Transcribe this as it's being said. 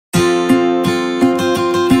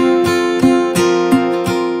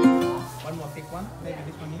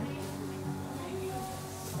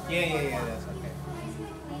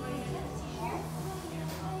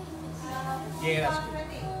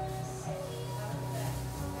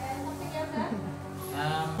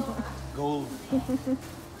gold.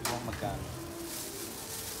 Ibang magkano.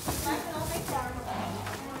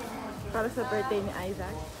 Para sa birthday ni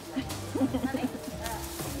Izac.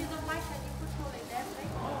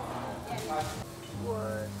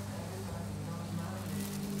 What?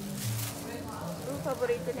 Yung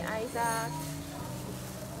paborito ni Izac.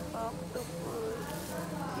 Octopus.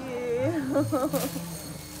 Yeah.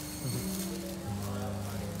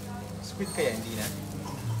 Squid kaya, hindi na?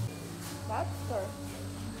 Lobster.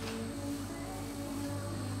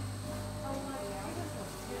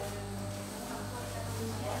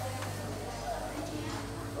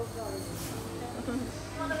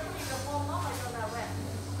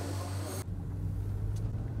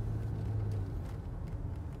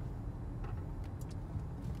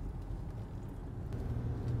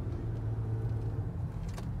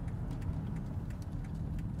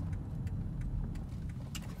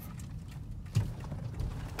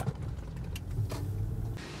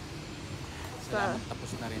 Salamat,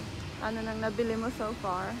 tapos na rin. Ano nang nabili mo so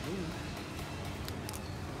far?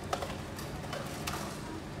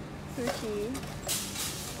 Sushi.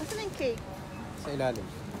 Asan yung cake? Sa ilalim.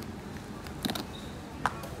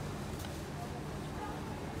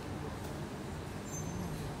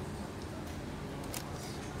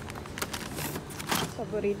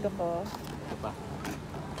 Paborito ko. Ito pa.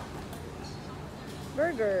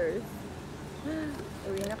 Burgers.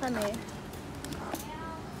 Uwi na kami.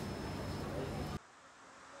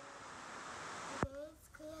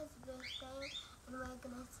 And we're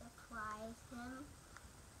gonna surprise him.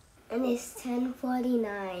 And it's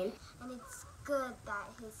 10:49. And it's good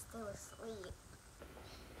that he's still asleep.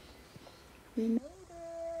 We made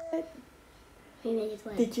it. We made it.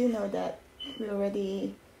 Did you know that we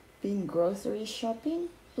already been grocery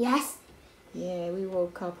shopping? Yes. Yeah, we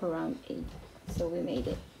woke up around 8, so we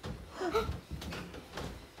made it.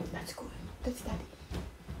 That's good. That's Daddy.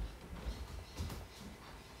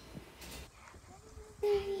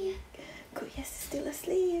 Kuya's still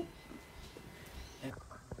asleep.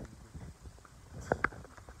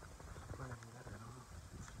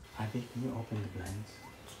 Abby, can you open the blinds?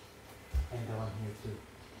 And the one here too.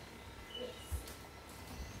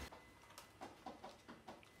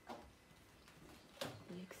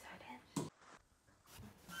 Are you excited?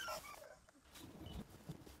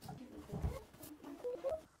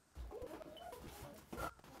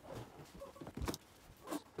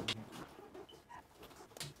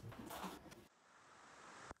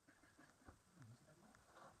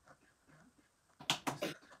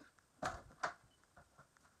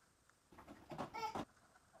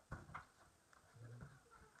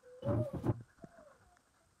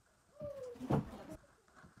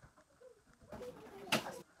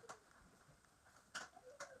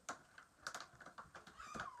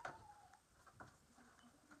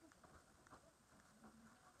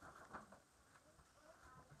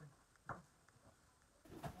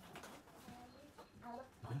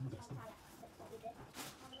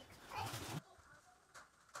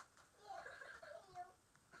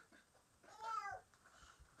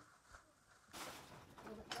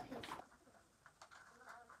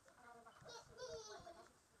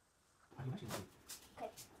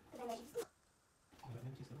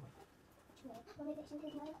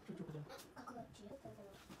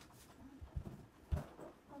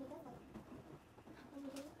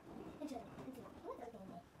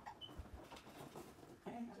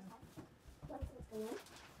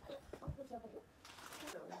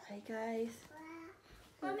 Hi guys.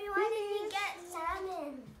 Mommy, why did you get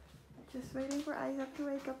salmon? Just waiting for Izac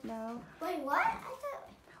to wake up now. Wait, what? I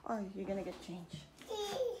thought. Oh, you're gonna get change.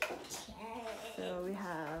 So we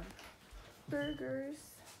have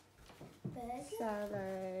burgers,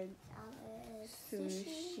 salad,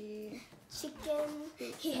 sushi, chicken.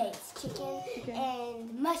 He hates chicken,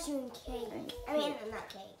 and mushroom cake. And I mean,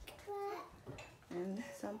 not cake. and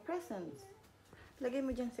some presents. Lagay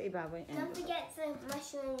mo dyan sa ibabaw yung Don't envelope. forget the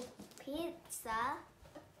mushroom pizza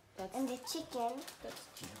That's, and the chicken. that's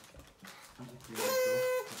chicken. Ang itlog ito.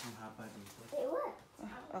 Ang haba dito. Wait, what?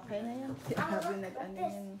 Okay na yan. Si Abby nag-ano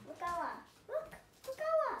yan. Look awa. Look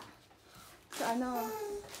awa. So ano,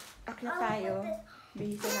 akyat tayo.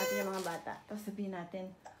 Bihisan natin yung mga bata. Tapos sabihin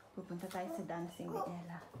natin, pupunta tayo sa dancing ni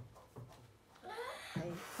Ella.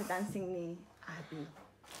 Okay, sa dancing ni Abby.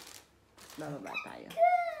 Bababa tayo.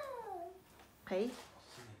 Okay?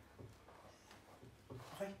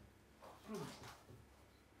 Okay.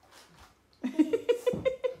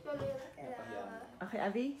 Okay,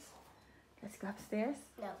 Abby? Let's go upstairs.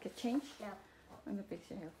 No. Get changed. No. I'm gonna fix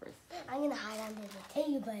your hair first. I'm gonna hide under the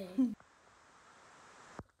table.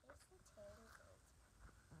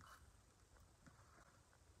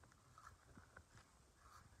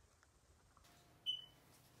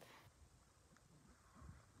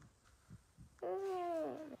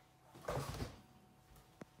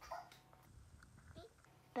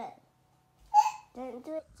 didn't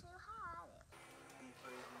do it too hard.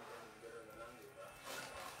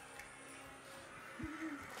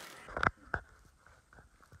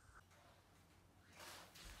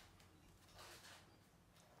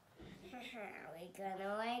 We're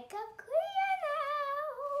gonna wake up clear now.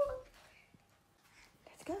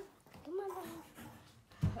 Let's go. Come on.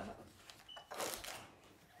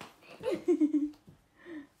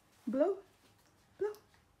 Blow. Blow.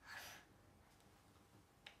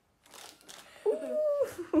 Ooh.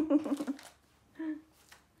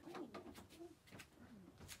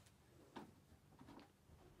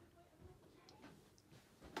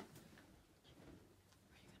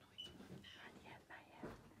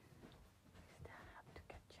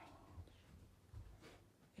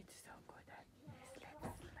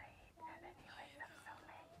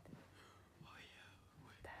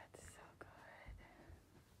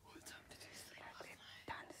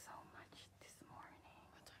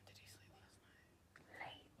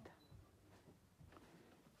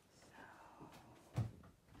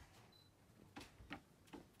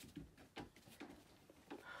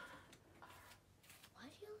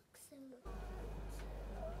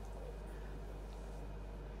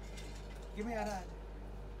 Give me that.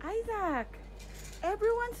 Izac,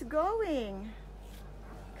 everyone's going.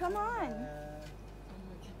 Come on.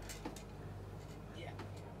 Yeah.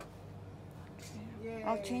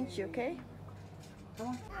 I'll change you, okay? Come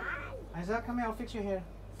on. Izac, come here. I'll fix your hair.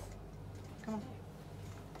 Come on.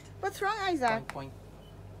 What's wrong, Izac? Point.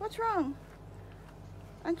 What's wrong?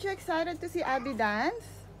 Aren't you excited to see Abby dance?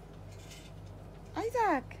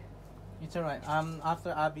 Izac. It's alright.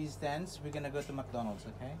 After Abby's dance, we're gonna go to McDonald's,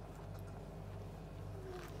 okay?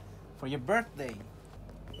 For your birthday.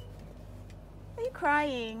 Are you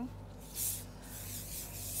crying?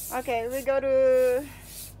 Okay, we go to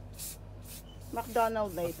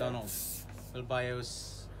McDonald's later. McDonald's. We'll buy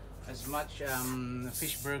us as much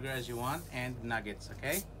fish burger as you want and nuggets,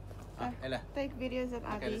 okay? Ella. Take videos of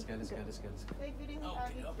Abby. Okay, let's go, let's go, let's go, let's go. Take videos of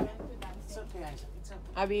Abby. Okay. Trying to dance. It's okay, Isaac. It's okay.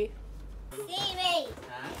 Abby. Stevie!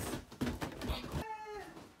 Huh?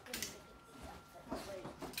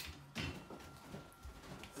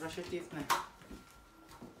 Brush your teeth now.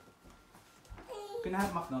 You can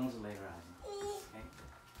have McDonald's later, Isaac. Okay?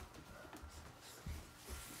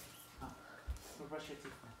 We'll brush your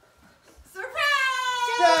teeth now.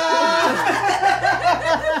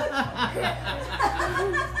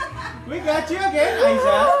 We got you again,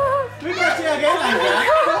 Isaac. We got you again, Isaac.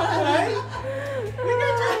 Right? We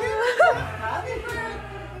got you again. Happy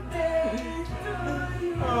birthday to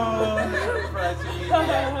you. Oh,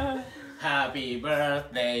 surprising. Happy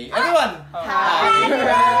birthday, everyone. Happy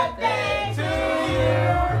birthday to you.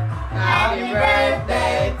 Happy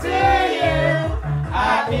birthday to you.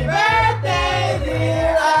 Happy birthday,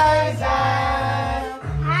 dear Isaac.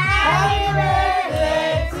 Happy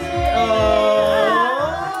birthday to you.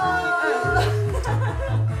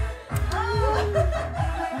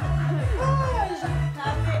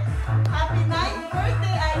 Happy 9th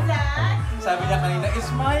birthday, Izac. Sabi niya kanina,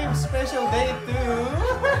 it's my special day too.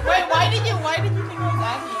 Wait, why did you think it was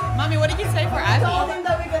Abby? Mommy, what did you say for I told Abby? him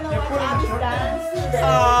that we're gonna watch putting Abby's short dance. It's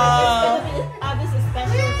Aww. gonna be Abby's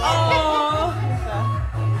special day. Oh.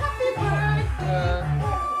 Happy birthday.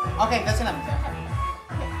 Okay, that's enough.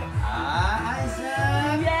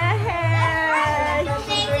 Isaac. Yay!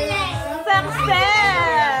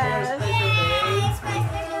 Success!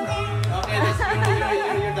 Okay,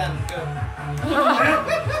 you're done. Go.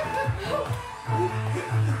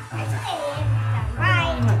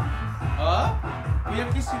 Oh, we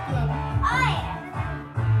have kissed you too, Abby.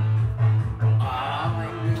 Oh my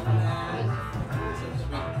goodness. So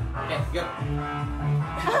sweet. Okay, go.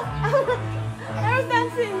 I was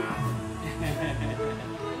dancing.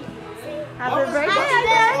 Happy What was birthday,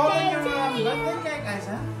 that? All in Isaac! your birthday cake,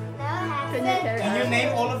 Isaac? Can you carry Can you on? name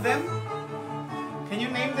all of them? Can you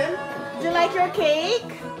name them? Do you like your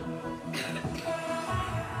cake?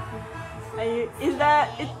 Is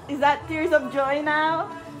that tears of joy now?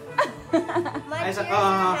 Isaac,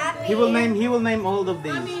 he will name all of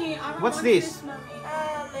these. Mommy, I don't What's want this?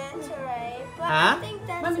 Manta ray. But Huh? I think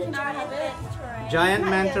that's Mommy, a can I have giant it? manta ray. Giant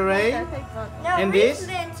manta ray. No, And reef this?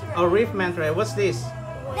 manta ray. Oh, reef manta ray. What's this?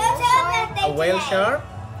 A whale shark.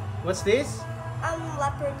 What's this?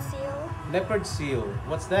 Leopard seal. Leopard seal.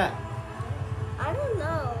 What's that? I don't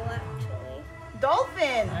know actually.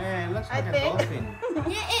 Dolphin. Hey, looks I like a think. dolphin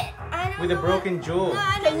I don't with a know broken jaw. No,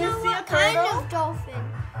 I Can don't you know see a what kind turtle? of dolphin.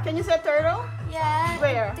 Can you see a turtle? Yeah.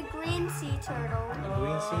 Where? The green sea turtle. A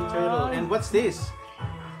green sea turtle. And what's this?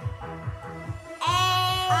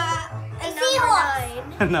 A seahorse.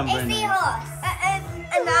 Number 9.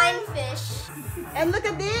 A 9 fish. And look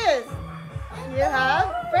at this. You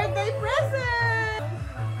have birthday present.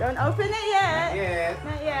 Don't open it yet. Not yet.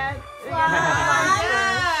 Not yet. We're gonna have fun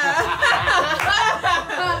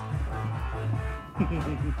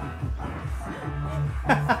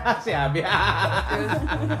first. Si Abby.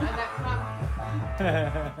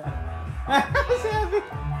 Si Abby.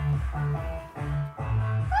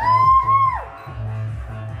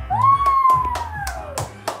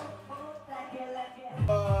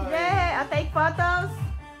 Yay! I'll take photos.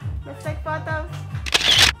 Let's take photos.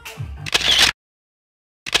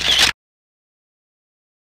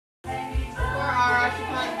 Poor Ara, she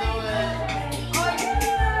can't do it.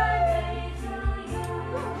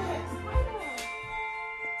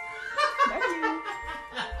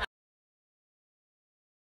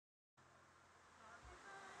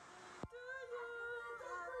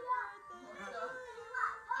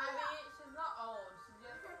 I mean, she's not old. She's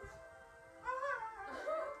just...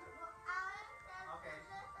 Okay.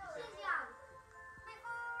 She's young.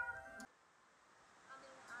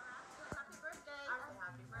 Happy birthday.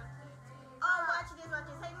 Happy birthday. Oh, watch this, watch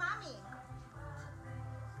this. Say mommy.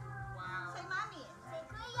 Wow. Say mommy. Say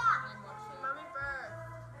kuya. I'm watching. Mommy first.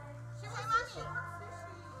 Say mommy.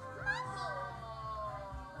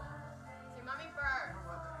 Say mommy first.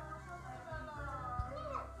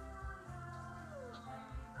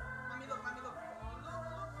 Mommy, look, mommy, look. Oh,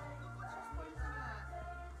 look what she's pointing at.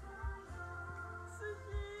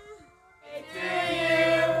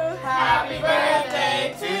 Happy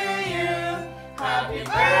birthday to you. Happy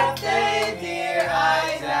birthday, dear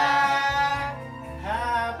Izac.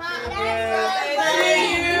 Happy birthday to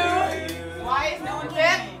you. Why is no one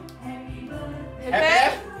hip? Hip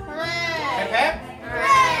hip. Hooray! Hip hip.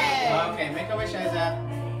 Hooray! Okay, make a wish, Izac.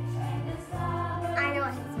 I know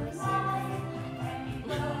what his wish is.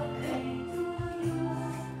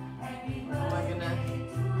 Oh my goodness.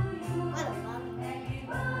 What a fun.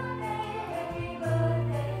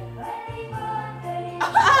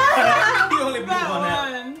 You only believe on that.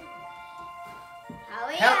 Oh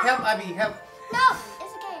yeah. Help, Abby, help. No,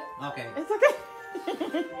 it's okay. Okay. It's okay.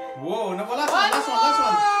 Whoa, no, last one.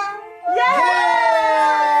 Yay!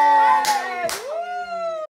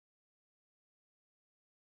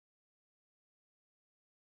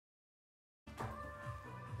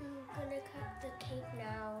 I'm gonna cut the cake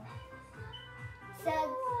now.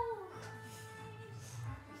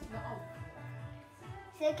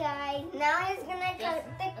 So guys, now he's gonna cut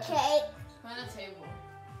the cake. On the table.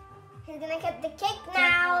 He's gonna cut the cake Oh,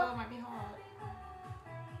 now. it might be hot.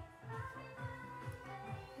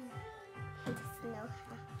 He doesn't know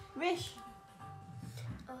how. Wish.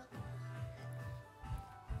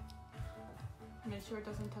 Make sure it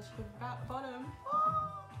doesn't touch the bottom.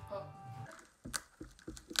 Oh.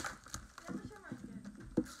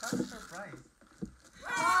 That's a surprise.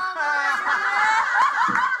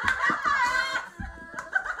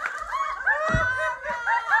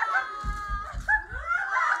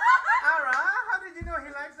 Ara, how did you know he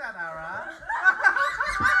likes that, Ara?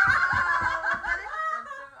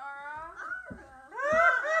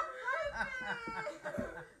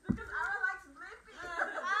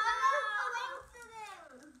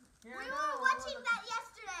 We were watching that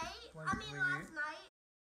yesterday. Last night.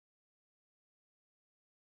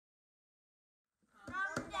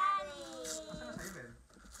 From Daddy.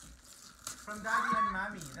 From Daddy and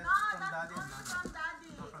Mommy. That's from Daddy and Mommy. From Daddy.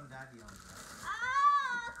 No, from Daddy only.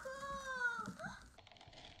 Ah, cool.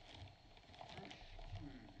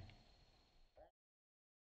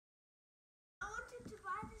 I wanted to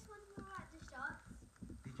buy this when we were at the shop.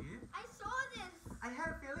 Did you? I saw this. I had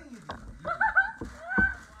a feeling you did.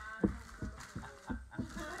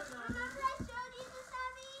 Remember I showed you this,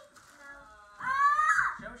 Abby? No.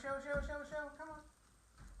 Ah! Show. Come on.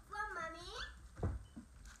 From Mommy.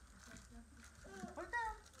 Put it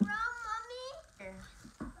down. From Mommy. Okay.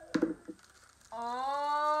 Oh!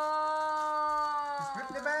 Just rip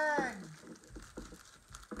the bag.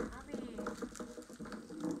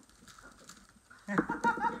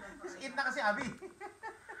 Just eat na kasi, Abby.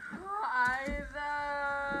 Oh, Isaac!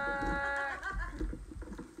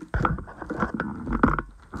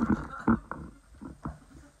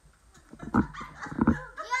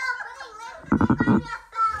 You're putting lipstick on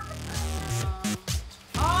yourself.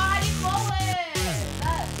 Oh, how do you call it?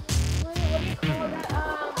 That, what do you call that?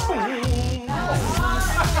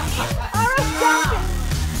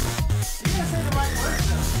 You gotta say the right words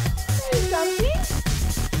though. Something?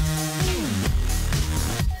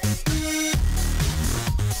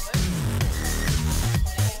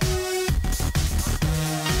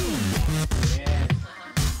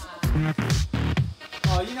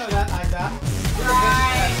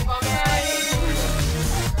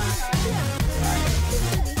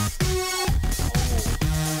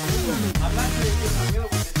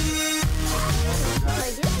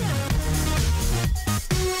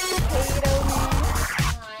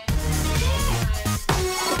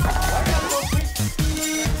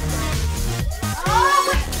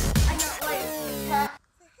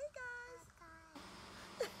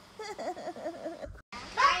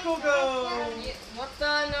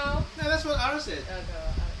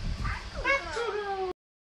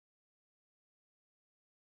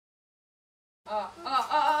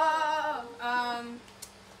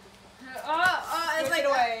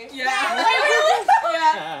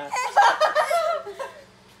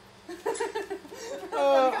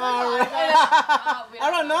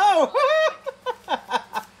 I don't know.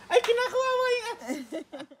 Ay, kinakuha mo yung...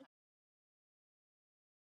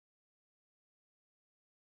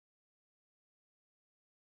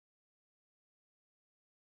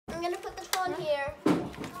 I'm gonna put the phone here.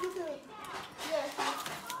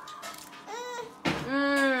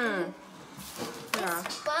 Yeah.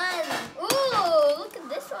 It's fun. Ooh, look at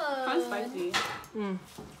this one. Sounds spicy.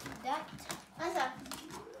 That.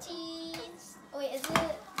 Cheese. Wait, is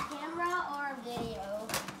it camera or video?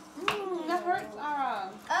 That hurts,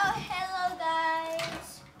 Ara. Oh, hello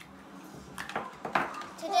guys.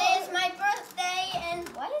 Today is my birthday, and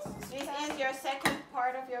why is this? This is your second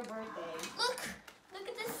part of your birthday. Look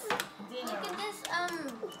at this. Dinner. Look at this.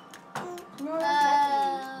 No,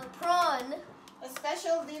 Prawn. a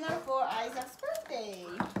special dinner for Isaac's birthday.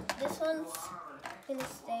 This one's gonna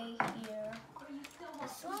stay here.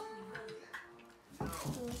 This one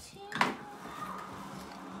goes here.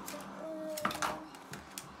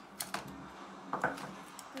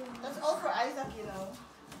 That's all for Isaac, you know.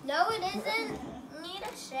 No, it isn't. Need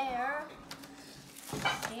a share.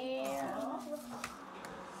 Share.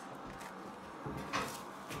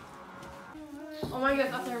 Oh my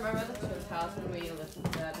gosh, I remember the Swiss house when we listened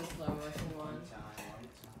to that in slow motion one.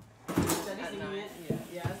 At night. Yeah.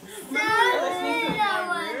 Yes. No, that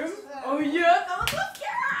one. Oh yeah!